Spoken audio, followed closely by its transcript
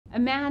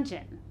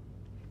Imagine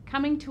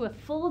coming to a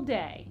full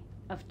day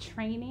of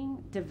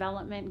training,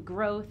 development,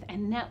 growth,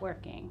 and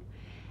networking,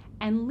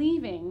 and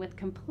leaving with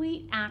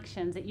complete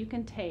actions that you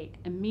can take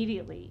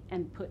immediately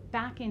and put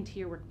back into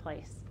your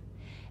workplace.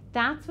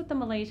 That's what the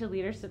Malaysia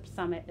Leadership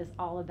Summit is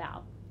all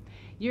about.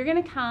 You're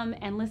going to come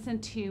and listen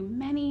to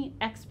many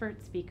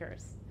expert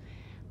speakers,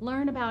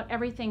 learn about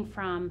everything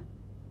from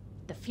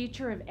the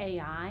future of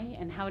AI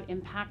and how it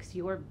impacts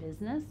your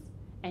business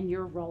and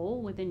your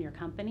role within your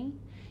company.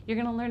 You're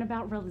going to learn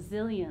about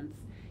resilience.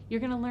 You're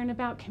going to learn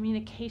about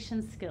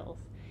communication skills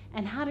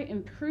and how to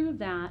improve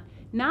that,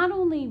 not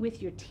only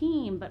with your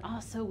team, but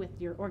also with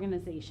your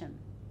organization.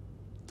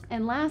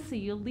 And lastly,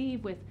 you'll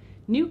leave with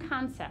new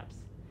concepts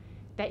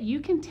that you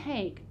can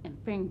take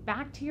and bring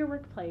back to your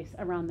workplace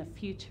around the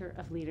future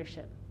of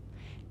leadership.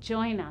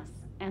 Join us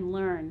and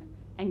learn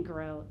and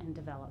grow and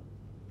develop.